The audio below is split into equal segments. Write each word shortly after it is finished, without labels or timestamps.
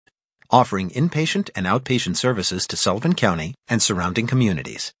offering inpatient and outpatient services to Sullivan County and surrounding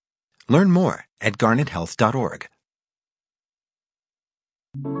communities. Learn more at garnethealth.org.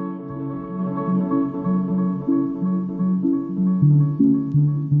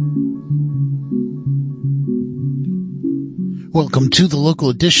 Welcome to the local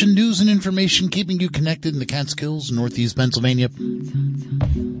edition, news and information keeping you connected in the Catskills, Northeast Pennsylvania.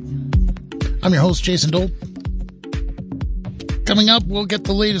 I'm your host, Jason Dole. Coming up, we'll get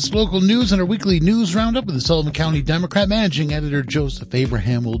the latest local news and our weekly news roundup with the Sullivan County Democrat. Managing Editor Joseph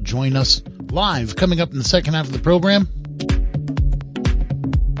Abraham will join us live coming up in the second half of the program.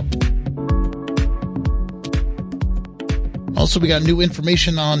 Also, we got new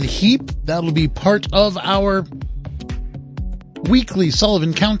information on HEAP. That'll be part of our weekly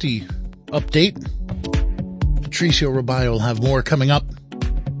Sullivan County update. Patricio Robayo will have more coming up.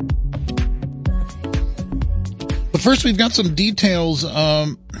 But first, we've got some details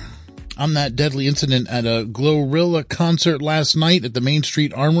on that deadly incident at a Glorilla concert last night at the Main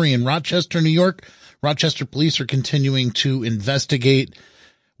Street Armory in Rochester, New York. Rochester police are continuing to investigate.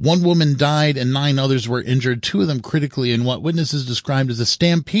 One woman died and 9 others were injured, 2 of them critically, in what witnesses described as a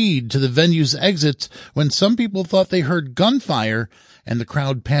stampede to the venue's exits when some people thought they heard gunfire and the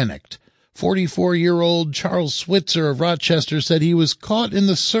crowd panicked. 44-year-old Charles Switzer of Rochester said he was caught in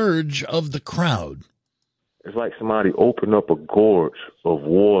the surge of the crowd. It's like somebody opened up a gorge of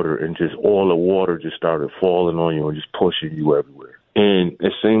water and just all the water just started falling on you and just pushing you everywhere. And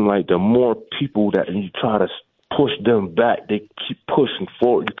it seemed like the more people that you try to push them back, they keep pushing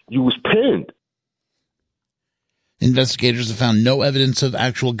forward. You was pinned. Investigators have found no evidence of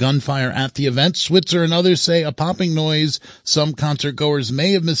actual gunfire at the event. Switzer and others say a popping noise some concert goers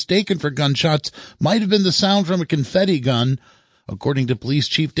may have mistaken for gunshots might have been the sound from a confetti gun. According to Police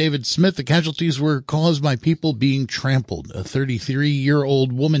Chief David Smith, the casualties were caused by people being trampled. A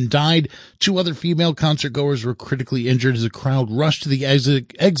 33-year-old woman died. 2 other female concert goers were critically injured as the crowd rushed to the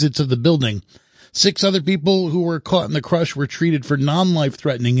exits of the building. 6 other people who were caught in the crush were treated for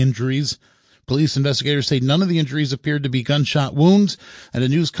non-life-threatening injuries. Police investigators say none of the injuries appeared to be gunshot wounds. At a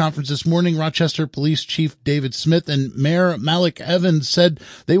news conference this morning, Rochester Police Chief David Smith and Mayor Malik Evans said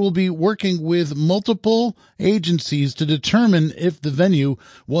they will be working with multiple agencies to determine if the venue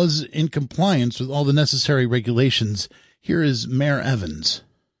was in compliance with all the necessary regulations. Here is Mayor Evans.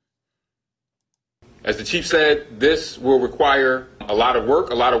 As the chief said, this will require a lot of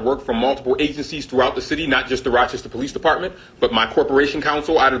work from multiple agencies throughout the city, not just the Rochester Police Department, but my corporation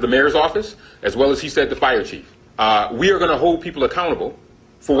counsel out of the mayor's office, as well as he said, the fire chief. We are going to hold people accountable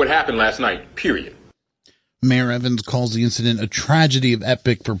for what happened last night, period. Mayor Evans calls the incident a tragedy of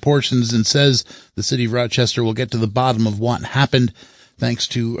epic proportions and says the city of Rochester will get to the bottom of what happened, thanks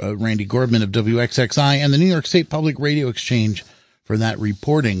to Randy Gordman of WXXI and the New York State Public Radio Exchange for that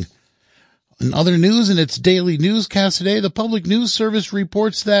reporting. In other news, in its daily newscast today, the Public News Service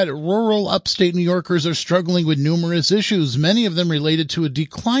reports that rural upstate New Yorkers are struggling with numerous issues, many of them related to a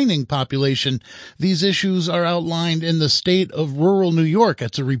declining population. These issues are outlined in the State of Rural New York.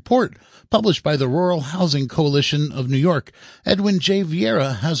 It's a report published by the Rural Housing Coalition of New York. Edwin J.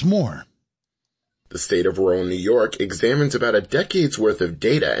 Vieira has more. The State of Rural New York examines about a decade's worth of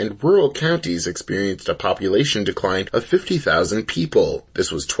data, and rural counties experienced a population decline of 50,000 people. This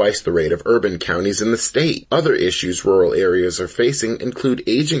was twice the rate of urban counties in the state. Other issues rural areas are facing include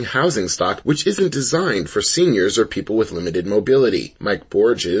aging housing stock, which isn't designed for seniors or people with limited mobility. Mike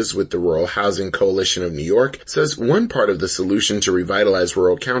Borges with the Rural Housing Coalition of New York says one part of the solution to revitalize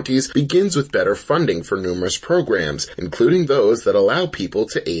rural counties begins with better funding for numerous programs, including those that allow people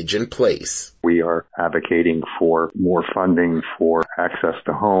to age in place. We are advocating for more funding for Access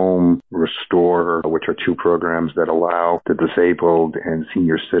to Home, Restore, which are 2 programs that allow the disabled and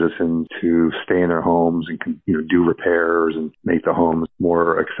senior citizens to stay in their homes and can, do repairs and make the homes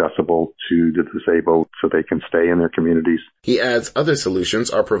more accessible to the disabled so they can stay in their communities. He adds other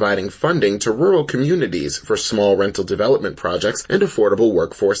solutions are providing funding to rural communities for small rental development projects and affordable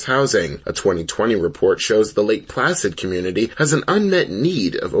workforce housing. A 2020 report shows the Lake Placid community has an unmet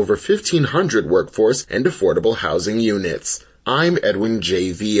need of over 1,500 workforce and affordable housing units. I'm Edwin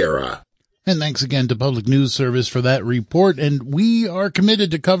J. Vieira. And thanks again to Public News Service for that report. And we are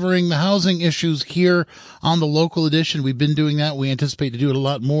committed to covering the housing issues here on the local edition. We've been doing that. We anticipate to do it a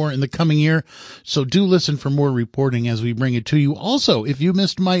lot more in the coming year. So do listen for more reporting as we bring it to you. Also, if you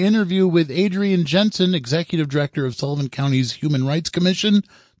missed my interview with Adrienne Jensen, Executive Director of Sullivan County's Human Rights Commission,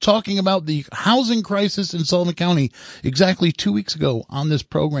 talking about the housing crisis in Sullivan County exactly 2 weeks ago on this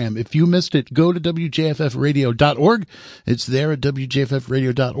program. If you missed it, go to WJFFradio.org. It's there at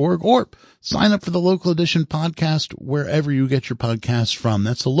WJFFradio.org, or sign up for the Local Edition podcast wherever you get your podcasts from.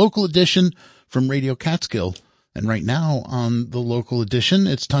 That's the Local Edition from Radio Catskill. And right now on the Local Edition,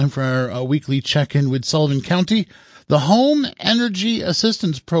 it's time for our weekly check-in with Sullivan County. The Home Energy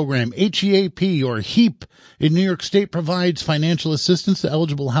Assistance Program, HEAP or HEAP, in New York State provides financial assistance to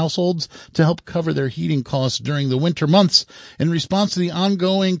eligible households to help cover their heating costs during the winter months. In response to the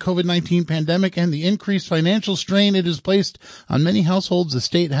ongoing COVID-19 pandemic and the increased financial strain it has placed on many households, the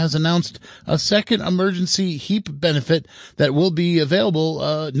state has announced a second emergency HEAP benefit that will be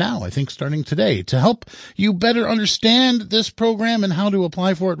available now, I think starting today. To help you better understand this program and how to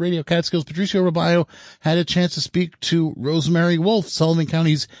apply for it, Radio Catskills' Patricio Robayo had a chance to speak to Rosemary Wolf, Sullivan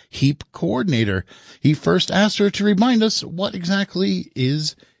County's HEAP coordinator. He first asked her to remind us what exactly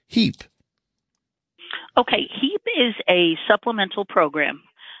is HEAP. Okay, HEAP is a supplemental program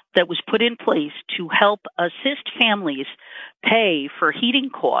that was put in place to help assist families pay for heating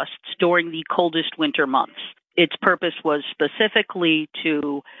costs during the coldest winter months. Its purpose was specifically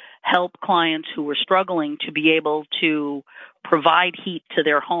to help clients who were struggling to be able to provide heat to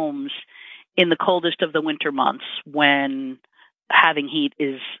their homes in the coldest of the winter months when having heat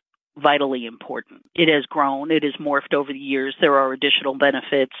is vitally important. It has grown. It has morphed over the years. There are additional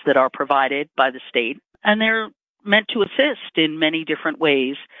benefits that are provided by the state, and they're meant to assist in many different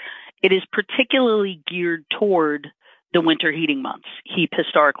ways. It is particularly geared toward the winter heating months. HEAP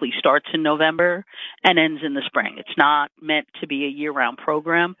historically starts in November and ends in the spring. It's not meant to be a year-round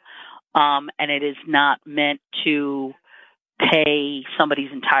program, and it is not meant to pay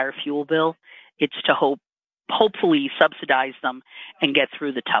somebody's entire fuel bill. It's to hopefully subsidize them and get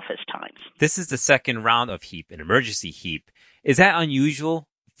through the toughest times. This is the second round of HEAP, an emergency HEAP. Is that unusual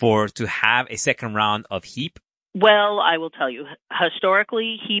to have a second round of HEAP? Well, I will tell you,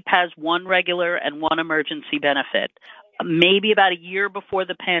 historically, HEAP has one regular and one emergency benefit. Maybe about a year before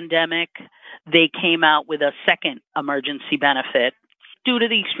the pandemic, they came out with a second emergency benefit due to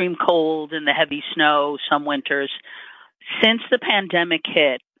the extreme cold and the heavy snow some winters. Since the pandemic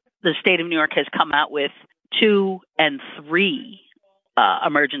hit, the state of New York has come out with 2 and 3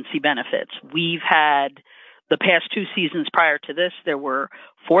 emergency benefits. We've had the past 2 seasons prior to this, there were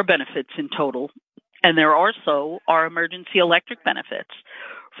 4 benefits in total. And there also are emergency electric benefits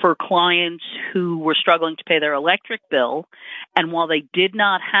for clients who were struggling to pay their electric bill. And while they did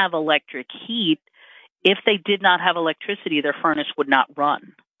not have electric heat, if they did not have electricity, their furnace would not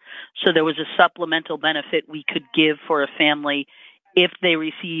run. So there was a supplemental benefit we could give for a family if they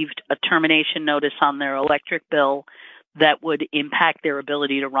received a termination notice on their electric bill that would impact their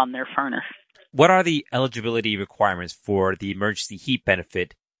ability to run their furnace. What are the eligibility requirements for the emergency HEAP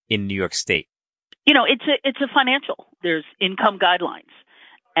benefit in New York State? You know, it's a financial. There's income guidelines,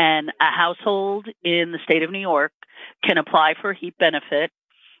 and a household in the state of New York can apply for a HEAP benefit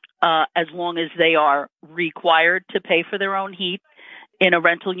as long as they are required to pay for their own heat in a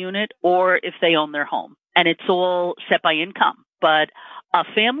rental unit or if they own their home. And it's all set by income. But a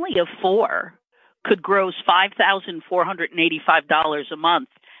family of 4 could gross $5,485 a month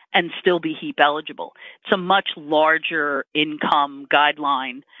and still be HEAP eligible. It's a much larger income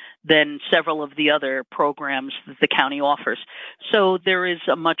guideline than several of the other programs that the county offers. So there is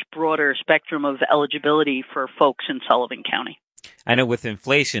a much broader spectrum of eligibility for folks in Sullivan County. I know with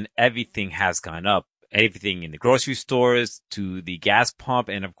inflation, everything has gone up. Everything in the grocery stores to the gas pump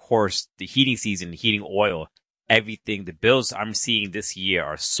and, of course, the heating season, heating oil. Everything, the bills I'm seeing this year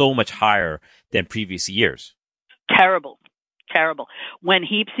are so much higher than previous years. Terrible. When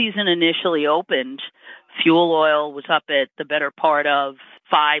HEAP season initially opened, fuel oil was up at the better part of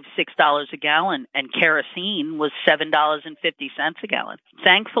 $5-6 a gallon, and kerosene was $7.50 a gallon.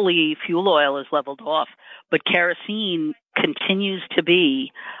 Thankfully, fuel oil has leveled off, but kerosene continues to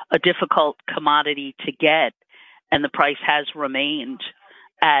be a difficult commodity to get, and the price has remained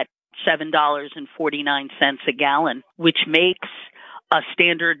at $7.49 a gallon, which makes a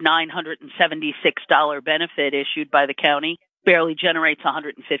standard $976 benefit issued by the county barely generates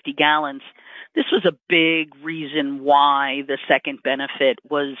 150 gallons. This was a big reason why the second benefit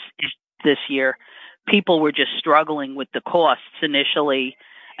was this year. People were just struggling with the costs initially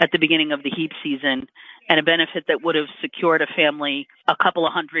at the beginning of the HEAP season, and a benefit that would have secured a family a couple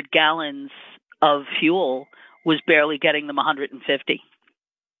of 100 gallons of fuel was barely getting them 150.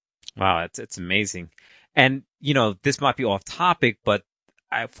 Wow, it's amazing. And, you know, this might be off topic, but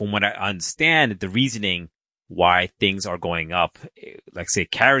from what I understand, the reasoning why things are going up, like say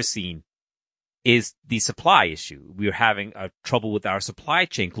kerosene, is the supply issue. We're having trouble with our supply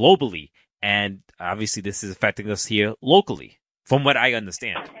chain globally. And obviously this is affecting us here locally, from what I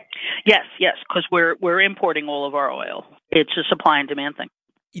understand. Yes, because we're importing all of our oil. It's a supply and demand thing.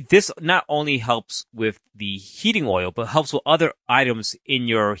 This not only helps with the heating oil, but helps with other items in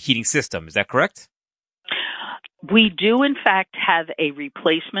your heating system. Is that correct? We do, in fact, have a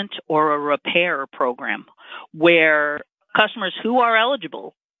replacement or a repair program where customers who are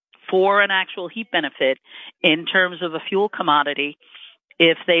eligible for an actual heat benefit in terms of a fuel commodity,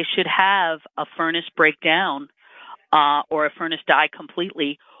 if they should have a furnace breakdown or a furnace die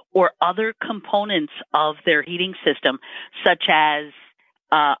completely, or other components of their heating system, such as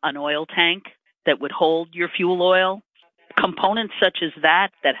an oil tank that would hold your fuel oil, components such as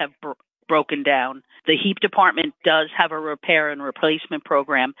that have broken down. The heat department does have a repair and replacement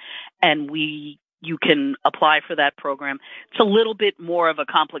program, and you can apply for that program. It's a little bit more of a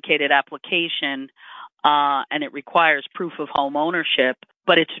complicated application, and it requires proof of home ownership,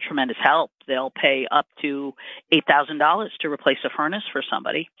 but it's a tremendous help. They'll pay up to $8,000 to replace a furnace for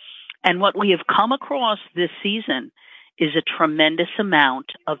somebody. And what we have come across this season is a tremendous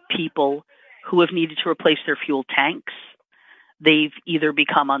amount of people who have needed to replace their fuel tanks. They've either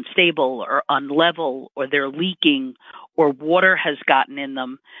become unstable or unlevel, or they're leaking, or water has gotten in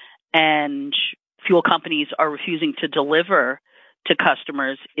them, and fuel companies are refusing to deliver to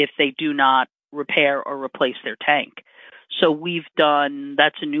customers if they do not repair or replace their tank. So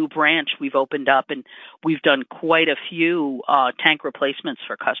that's a new branch we've opened up, and we've done quite a few tank replacements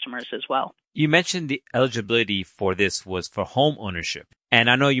for customers as well. You mentioned the eligibility for this was for home ownership. And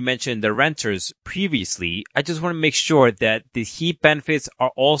I know you mentioned the renters previously. I just want to make sure that the heat benefits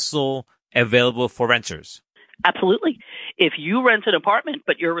are also available for renters. Absolutely. If you rent an apartment,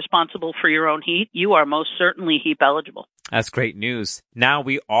 but you're responsible for your own heat, you are most certainly HEAP eligible. That's great news. Now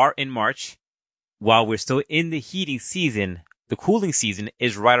we are in March. While we're still in the heating season, the cooling season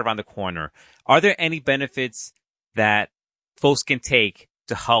is right around the corner. Are there any benefits that folks can take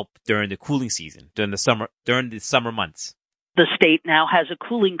to help during the cooling season, during the summer months? The state now has a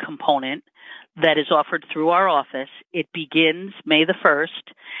cooling component that is offered through our office. It begins May the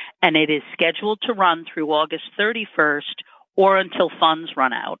 1st, and it is scheduled to run through August 31st or until funds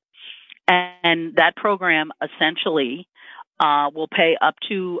run out. And that program essentially will pay up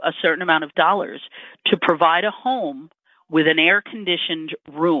to a certain amount of dollars to provide a home with an air-conditioned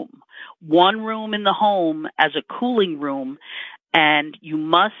room. One room in the home as a cooling room, and you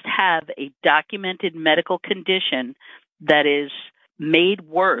must have a documented medical condition that is made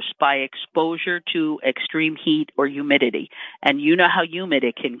worse by exposure to extreme heat or humidity. And you know how humid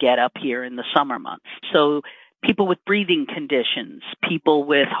it can get up here in the summer months. So people with breathing conditions, people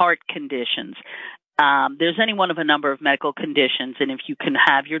with heart conditions, there's any one of a number of medical conditions, and if you can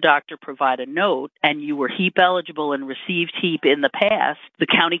have your doctor provide a note and you were HEAP eligible and received HEAP in the past, the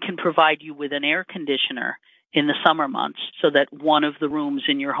county can provide you with an air conditioner in the summer months so that one of the rooms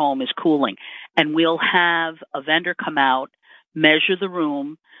in your home is cooling. And we'll have a vendor come out, measure the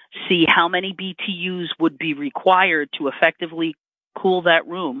room, see how many BTUs would be required to effectively cool that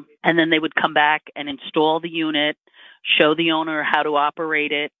room, and then they would come back and install the unit, show the owner how to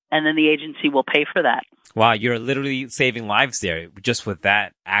operate it, and then the agency will pay for that. Wow, you're literally saving lives there just with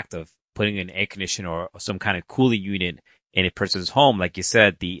that act of putting an air conditioner or some kind of cooling unit in a person's home. Like you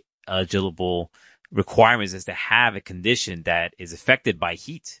said, the eligible requirements is to have a condition that is affected by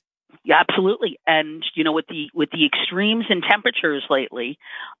heat. Yeah, absolutely. And, with the extremes in temperatures lately,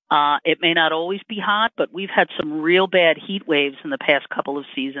 it may not always be hot, but we've had some real bad heat waves in the past couple of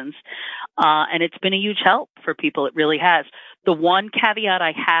seasons. And it's been a huge help for people. It really has. The one caveat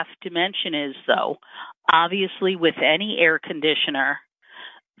I have to mention is, though, obviously with any air conditioner,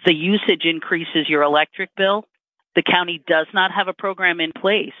 the usage increases your electric bill. The county does not have a program in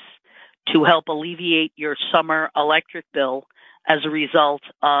place to help alleviate your summer electric bill as a result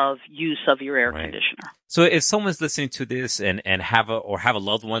of use of your air conditioner. So if someone's listening to this and have a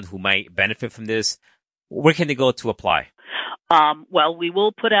loved one who might benefit from this, where can they go to apply? Well, we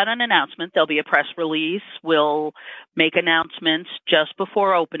will put out an announcement. There'll be a press release. We'll make announcements just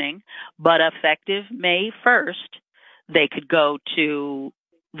before opening, but effective May 1st, they could go to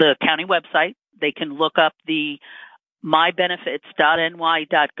the county website. They can look up the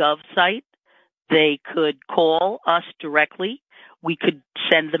mybenefits.ny.gov site. They could call us directly. We could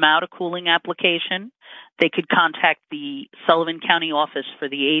send them out a cooling application. They could contact the Sullivan County Office for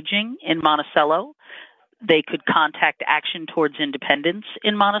the Aging in Monticello. They could contact Action Towards Independence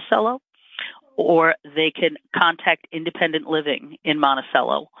in Monticello, or they can contact Independent Living in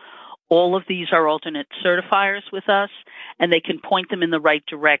Monticello, All of these are alternate certifiers with us, and they can point them in the right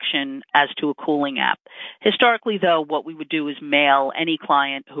direction as to a cooling app. Historically, though, what we would do is mail any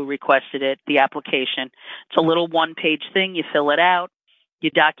client who requested it the application. It's a little one-page thing. You fill it out.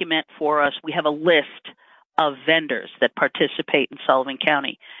 You document for us. We have a list of vendors that participate in Sullivan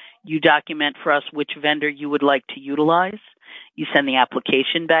County. You document for us which vendor you would like to utilize. You send the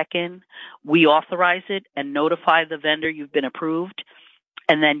application back in. We authorize it and notify the vendor you've been approved.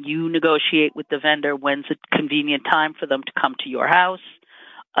 And then you negotiate with the vendor when's a convenient time for them to come to your house,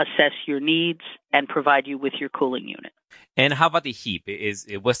 assess your needs, and provide you with your cooling unit. And how about the HEAP?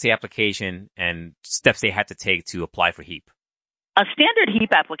 What's the application and steps they had to take to apply for HEAP? A standard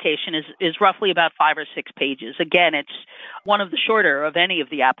HEAP application is roughly about 5 or 6 pages. Again, it's one of the shorter of any of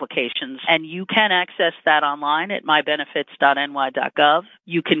the applications, and you can access that online at mybenefits.ny.gov.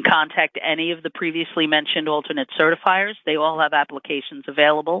 You can contact any of the previously mentioned alternate certifiers. They all have applications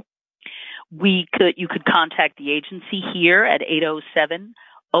available. You could contact the agency here at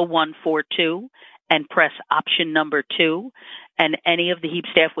 807-0142 and press option number 2, and any of the HEAP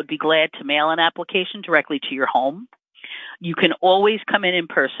staff would be glad to mail an application directly to your home. You can always come in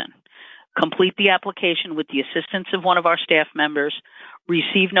person, complete the application with the assistance of one of our staff members,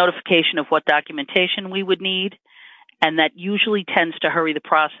 receive notification of what documentation we would need, and that usually tends to hurry the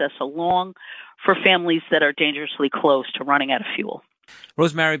process along for families that are dangerously close to running out of fuel.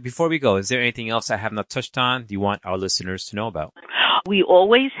 Rosemary, before we go, is there anything else I have not touched on you want our listeners to know about? We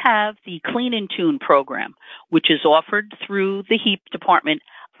always have the Clean and Tune program, which is offered through the HEAP department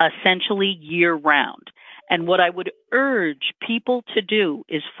essentially year-round. And what I would urge people to do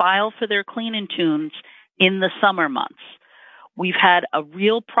is file for their Clean and Tunes in the summer months. We've had a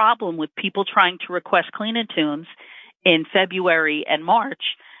real problem with people trying to request Clean and Tunes in February and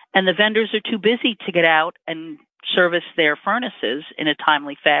March, and the vendors are too busy to get out and service their furnaces in a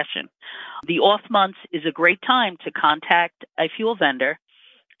timely fashion. The off months is a great time to contact a fuel vendor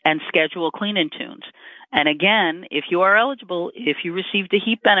and schedule Clean and Tunes. And again, if you are eligible, if you receive the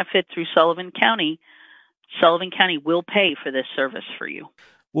HEAP benefit through Sullivan County will pay for this service for you.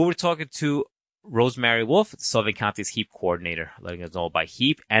 Well, we're talking to Rosemary Wolf, Sullivan County's HEAP coordinator, letting us know about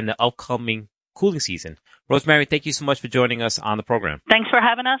HEAP and the upcoming cooling season. Rosemary, thank you so much for joining us on the program. Thanks for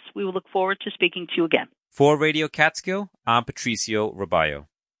having us. We will look forward to speaking to you again. For Radio Catskill, I'm Patricio Roballo.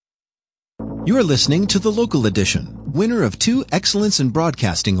 You're listening to The Local Edition, winner of 2 Excellence in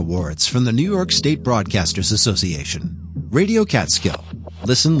Broadcasting Awards from the New York State Broadcasters Association. Radio Catskill.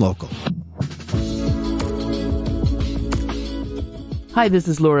 Listen local. Hi, this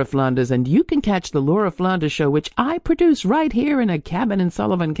is Laura Flanders, and you can catch The Laura Flanders Show, which I produce right here in a cabin in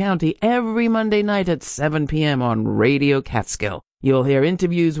Sullivan County every Monday night at 7 p.m. on Radio Catskill. You'll hear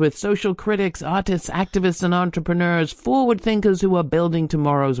interviews with social critics, artists, activists, and entrepreneurs, forward thinkers who are building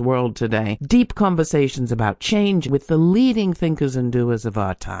tomorrow's world today. Deep conversations about change with the leading thinkers and doers of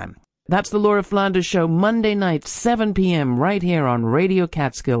our time. That's The Laura Flanders Show, Monday night, 7 p.m. right here on Radio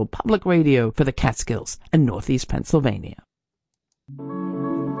Catskill, public radio for the Catskills and Northeast Pennsylvania.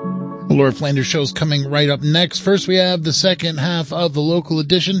 The Laura Flanders Show is coming right up next. First, we have the second half of the local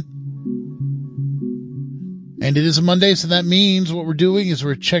edition. And it is a Monday, so that means what we're doing is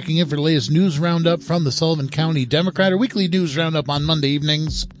we're checking in for the latest news roundup from the Sullivan County Democrat, our weekly news roundup on Monday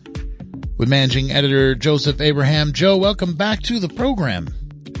evenings with managing editor Joseph Abraham. Joe, welcome back to the program.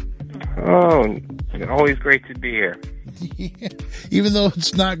 Oh, always great to be here. Yeah. Even though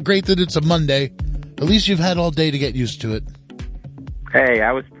it's not great that it's a Monday, at least you've had all day to get used to it. Hey,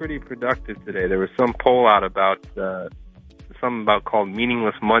 I was pretty productive today. There was some poll out about something about called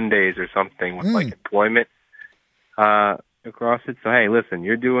Meaningless Mondays or something with like employment across it. So, hey, listen,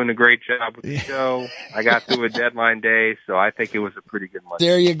 you're doing a great job with the show. I got through a deadline day, so I think it was a pretty good Monday.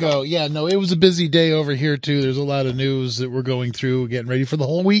 There you go. Yeah, no, it was a busy day over here, too. There's a lot of news that we're going through, getting ready for the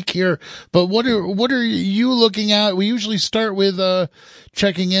whole week here. But what are you looking at? We usually start with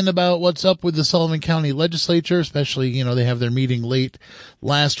checking in about what's up with the Sullivan County Legislature, especially, they have their meeting late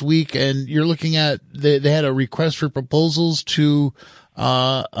last week. And you're looking at, they had a request for proposals to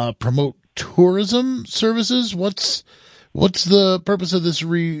promote tourism services. What's the purpose of this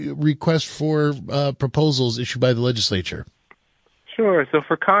request for proposals issued by the legislature? Sure. So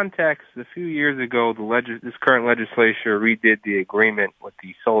for context, a few years ago, this current legislature redid the agreement with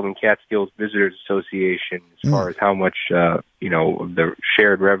the Sullivan Catskills Visitors Association as far as how much, of the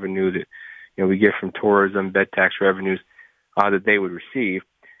shared revenue that, we get from tourism, bed tax revenues, that they would receive.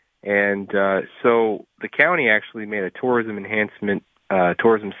 And so the county actually made a tourism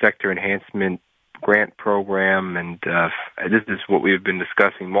sector enhancement grant program, and this is what we've been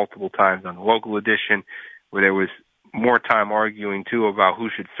discussing multiple times on the local edition, where there was more time arguing too about who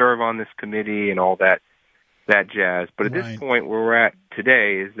should serve on this committee and all that jazz. But at this point, where we're at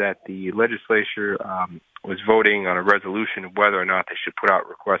today is that the legislature was voting on a resolution of whether or not they should put out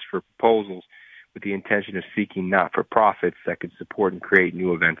requests for proposals with the intention of seeking not-for-profits that could support and create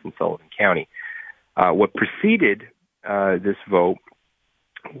new events in Sullivan County. What preceded this vote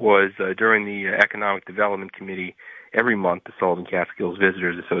was during the Economic Development Committee. Every month, the Sullivan Catskills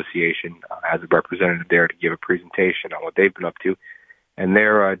Visitors Association has a representative there to give a presentation on what they've been up to. And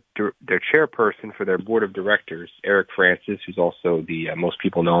their chairperson for their board of directors, Eric Francis, who's also most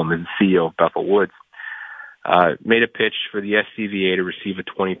people know him as the CEO of Bethel Woods, made a pitch for the SCVA to receive a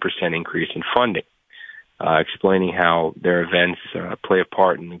 20% increase in funding, explaining how their events play a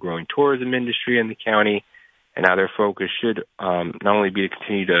part in the growing tourism industry in the county, and how their focus should not only be to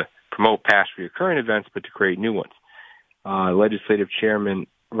continue to promote past recurring events, but to create new ones. Legislative Chairman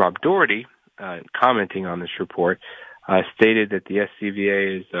Rob Doherty, commenting on this report, stated that the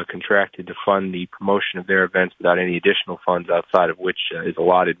SCVA is contracted to fund the promotion of their events without any additional funds outside of which is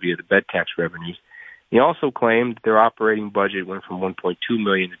allotted via the bed tax revenues. He also claimed their operating budget went from $1.2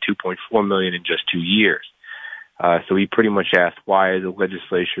 million to $2.4 million in just 2 years. So he pretty much asked why, as a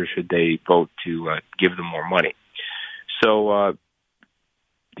legislature, should they vote to give them more money. So on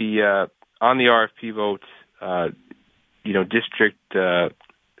the RFP votes, District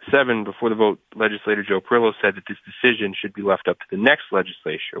 7, before the vote, legislator Joe Perillo said that this decision should be left up to the next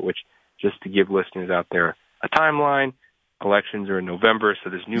legislature, which, just to give listeners out there a timeline, elections are in November, so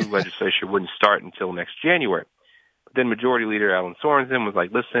this new legislature wouldn't start until next January. But then Majority Leader Alan Sorensen was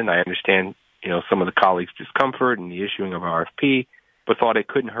like, listen, I understand, some of the colleagues' discomfort in the issuing of RFP, but thought it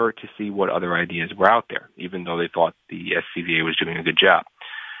couldn't hurt to see what other ideas were out there, even though they thought the SCVA was doing a good job.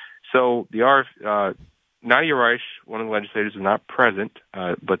 So the Nadia Reich, one of the legislators, was not present,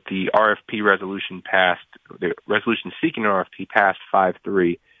 but the RFP resolution passed, the resolution seeking an RFP passed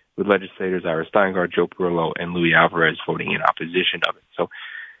 5-3, with legislators Ira Steingart, Joe Perillo, and Louis Alvarez voting in opposition of it. So,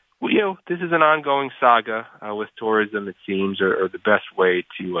 this is an ongoing saga with tourism, it seems, or the best way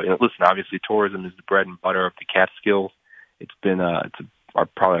to, listen, obviously tourism is the bread and butter of the Catskills. It's been,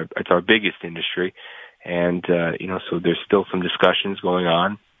 it's our biggest industry. And, so there's still some discussions going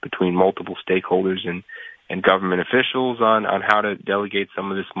on between multiple stakeholders and government officials on how to delegate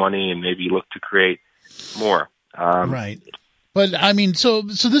some of this money and maybe look to create more. Right. But I mean, so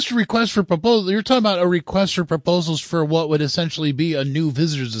this request for proposal, you're talking about a request for proposals for what would essentially be a new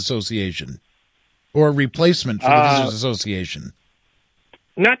visitors association or a replacement for the visitors association.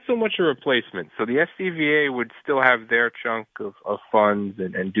 Not so much a replacement. So the SCVA would still have their chunk of funds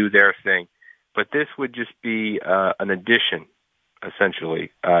and do their thing, but this would just be an addition,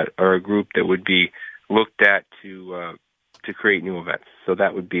 essentially, or a group that would be looked at to create new events. So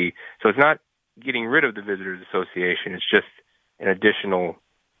that would be, so it's not getting rid of the Visitors Association. It's just an additional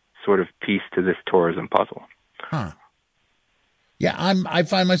sort of piece to this tourism puzzle. Huh. Yeah, I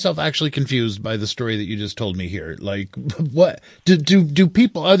find myself actually confused by the story that you just told me here. Like, what do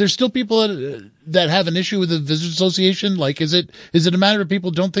people? Are there still people that have an issue with the Visitors Association? Like, is it a matter of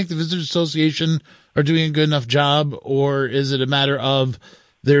people don't think the Visitors Association are doing a good enough job, or is it a matter of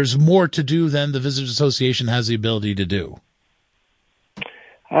there's more to do than the Visitors Association has the ability to do?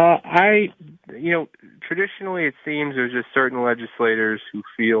 Traditionally it seems there's just certain legislators who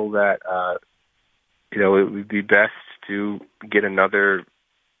feel that, it would be best to get another,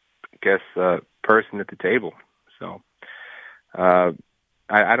 person at the table. So,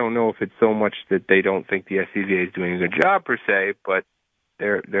 I don't know if it's so much that they don't think the SCVA is doing a good job per se, but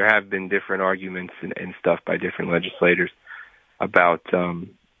there have been different arguments and stuff by different legislators about,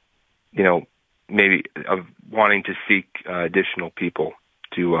 maybe of wanting to seek additional people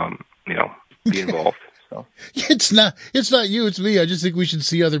to, be involved. So it's not you, it's me. I just think we should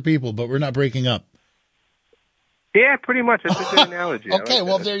see other people, but we're not breaking up. Yeah, pretty much. That's a good analogy. Okay,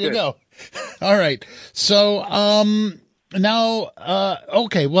 well, there you go. All right. So, now,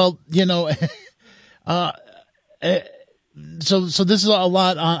 okay, well, so this is a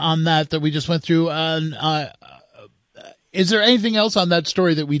lot on that we just went through. Is there anything else on that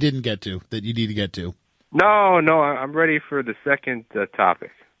story that we didn't get to that you need to get to? No, I'm ready for the second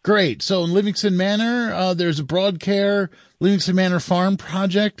topic. Great. So in Livingston Manor, there's a Broadcare Livingston Manor Farm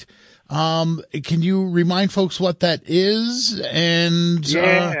project. Can you remind folks what that is? And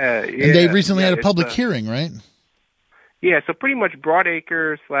they recently had a public hearing, right? Yeah, so pretty much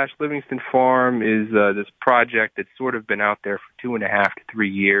Broadacre / Livingston Farm is this project that's sort of been out there for 2.5 to 3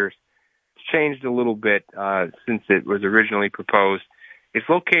 years. It's changed a little bit since it was originally proposed. It's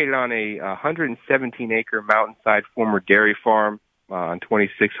located on a 117-acre mountainside former dairy farm on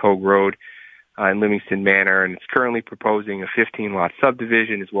 26 Hogue Road. in Livingston Manor, and it's currently proposing a 15-lot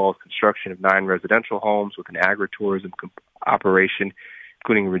subdivision as well as construction of 9 residential homes with an agritourism operation,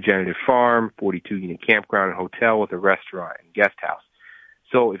 including a regenerative farm, 42-unit campground and hotel with a restaurant and guest house.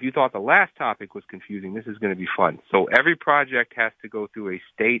 So if you thought the last topic was confusing, this is going to be fun. So every project has to go through a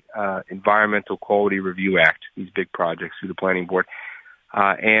state Environmental Quality Review Act, these big projects through the planning board.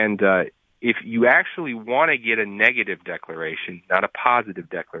 If you actually want to get a negative declaration, not a positive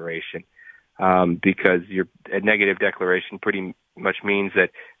declaration, because a negative declaration pretty much means that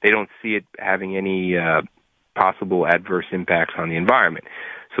they don't see it having any possible adverse impacts on the environment.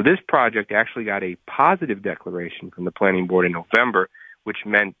 So this project actually got a positive declaration from the planning board in November, which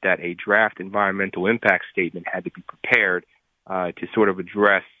meant that a draft environmental impact statement had to be prepared to sort of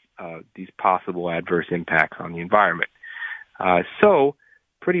address these possible adverse impacts on the environment. So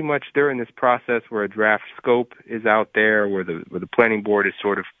pretty much they're in this process where a draft scope is out there, where the planning board has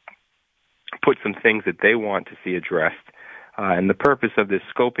sort of put some things that they want to see addressed. And the purpose of this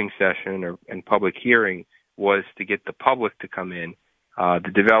scoping session and public hearing was to get the public to come in.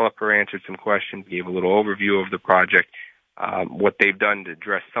 The developer answered some questions, gave a little overview of the project, what they've done to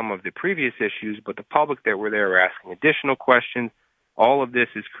address some of the previous issues, but the public that were there were asking additional questions. All of this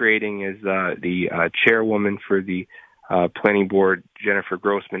is creating, as the chairwoman for the planning board, Jennifer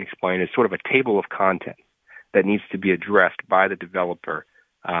Grossman, explained, is sort of a table of content that needs to be addressed by the developer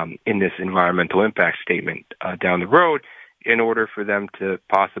in this environmental impact statement down the road in order for them to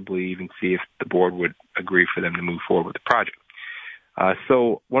possibly even see if the board would agree for them to move forward with the project.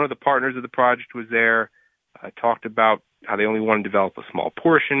 So one of the partners of the project was there, talked about how they only want to develop a small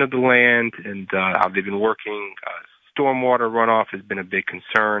portion of the land and how they've been working. Stormwater runoff has been a big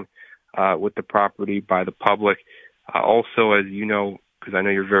concern with the property by the public. Also, as you know, because I know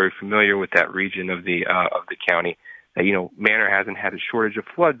you're very familiar with that region of the county, that, Manor hasn't had a shortage of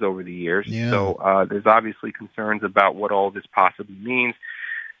floods over the years. Yeah. So there's obviously concerns about what all this possibly means.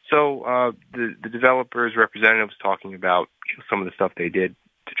 So the developer's representative was talking about some of the stuff they did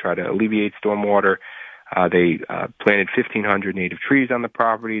to try to alleviate stormwater. They planted 1,500 native trees on the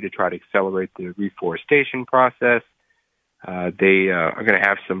property to try to accelerate the reforestation process. They are going to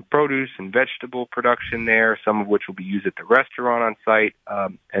have some produce and vegetable production there, some of which will be used at the restaurant on site.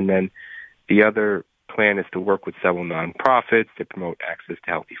 And then the other plan is to work with several nonprofits to promote access to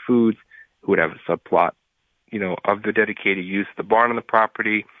healthy foods, who would have a subplot, of the dedicated use. The barn on the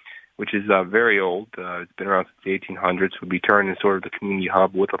property, which is very old, it's been around since the 1800s, would be turned into sort of the community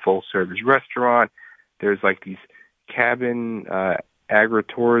hub with a full-service restaurant. There's like these cabin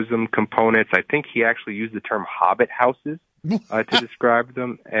agritourism components. I think he actually used the term hobbit houses to describe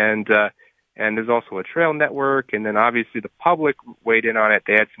them. And there's also a trail network. And then obviously the public weighed in on it.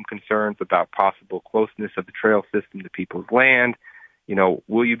 They had some concerns about possible closeness of the trail system to people's land.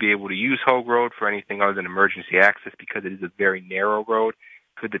 Will you be able to use Hogue Road for anything other than emergency access because it is a very narrow road?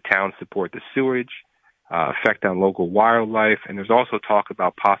 Could the town support the sewage? Effect on local wildlife? And there's also talk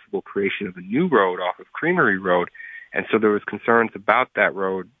about possible creation of a new road off of Creamery Road. And so there was concerns about that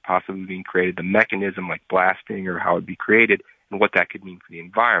road possibly being created, the mechanism like blasting or how it would be created and what that could mean for the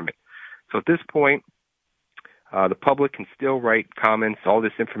environment. So at this point, the public can still write comments. All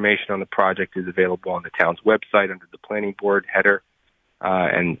this information on the project is available on the town's website under the planning board header.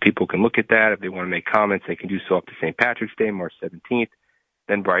 And people can look at that. If they want to make comments, they can do so up to St. Patrick's Day, March 17th.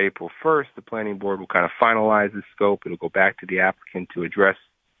 Then by April 1st, the planning board will kind of finalize the scope. It'll go back to the applicant to address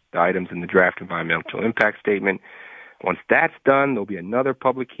the items in the draft environmental impact statement. Once that's done, there'll be another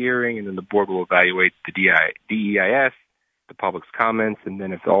public hearing, and then the board will evaluate the DEIS, the public's comments, and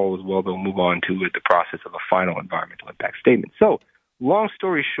then if all is well, they'll move on to the process of a final environmental impact statement. So, long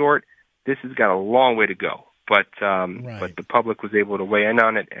story short, this has got a long way to go. But the public was able to weigh in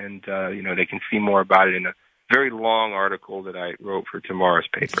on it, and they can see more about it in a very long article that I wrote for tomorrow's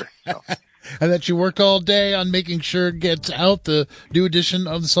paper. So. And that you worked all day on making sure it gets out. The new edition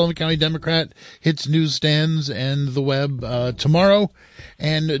of the Sullivan County Democrat hits newsstands and the web tomorrow.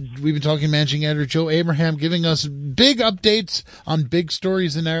 And we've been talking to Managing Editor Joe Abraham, giving us big updates on big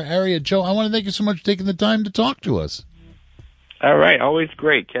stories in our area. Joe, I want to thank you so much for taking the time to talk to us. All right. Always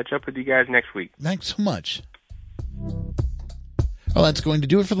great. Catch up with you guys next week. Thanks so much. Well, that's going to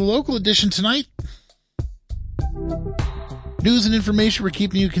do it for the local edition tonight. News and information, we're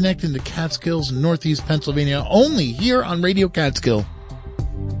keeping you connected to Catskills and Northeast Pennsylvania only here on Radio Catskill.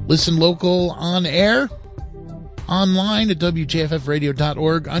 Listen local on air, online at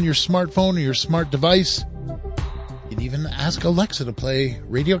WJFFradio.org, on your smartphone or your smart device. You can even ask Alexa to play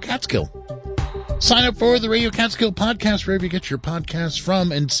Radio Catskill. Sign up for the Radio Catskill podcast wherever you get your podcasts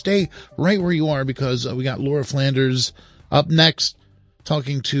from, and stay right where you are because we got Laura Flanders up next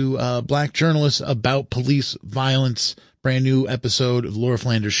talking to black journalists about police violence. Brand new episode of Laura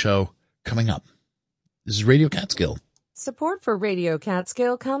Flanders Show coming up. This is Radio Catskill. Support for Radio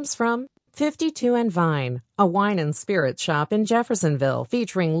Catskill comes from 52 and Vine, a wine and spirits shop in Jeffersonville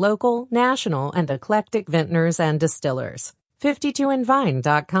featuring local, national, and eclectic vintners and distillers.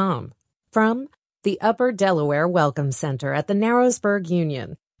 52andvine.com. From the Upper Delaware Welcome Center at the Narrowsburg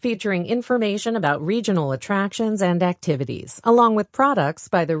Union, featuring information about regional attractions and activities, along with products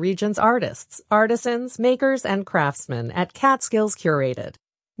by the region's artists, artisans, makers, and craftsmen at Catskills Curated.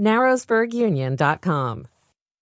 Narrowsburgunion.com.